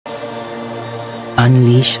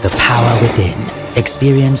Unleash the power within.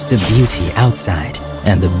 Experience the beauty outside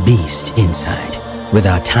and the beast inside with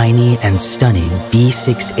our tiny and stunning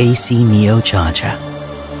B6ACneo charger.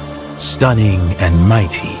 Stunning and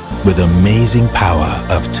mighty with amazing power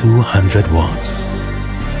of 200 watts.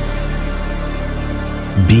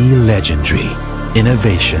 Be legendary.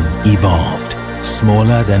 Innovation evolved.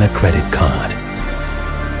 Smaller than a credit card.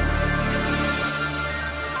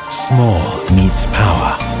 Small meets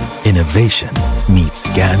power. Innovation meets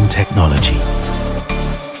GaN technology.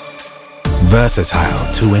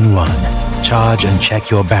 Versatile 2-in-1. Charge and check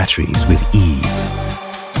your batteries with ease.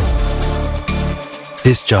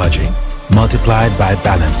 Discharging multiplied by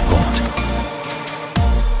balance port.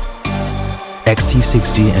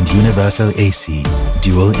 XT60 and universal AC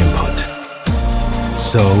dual input.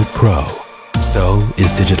 So pro. So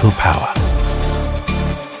is digital power.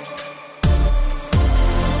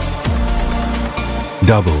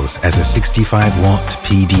 Doubles as a 65-watt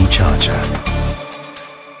PD charger.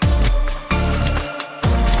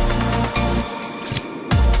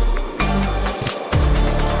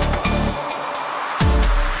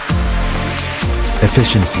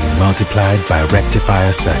 Efficiency multiplied by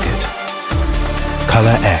rectifier circuit.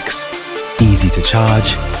 Color X. Easy to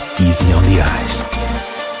charge, easy on the eyes.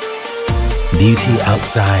 Beauty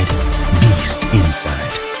outside, beast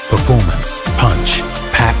inside. Performance, punch,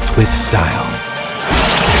 packed with style.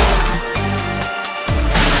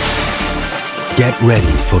 Get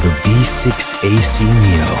ready for the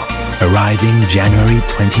B6ACneo, arriving January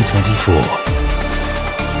 2024.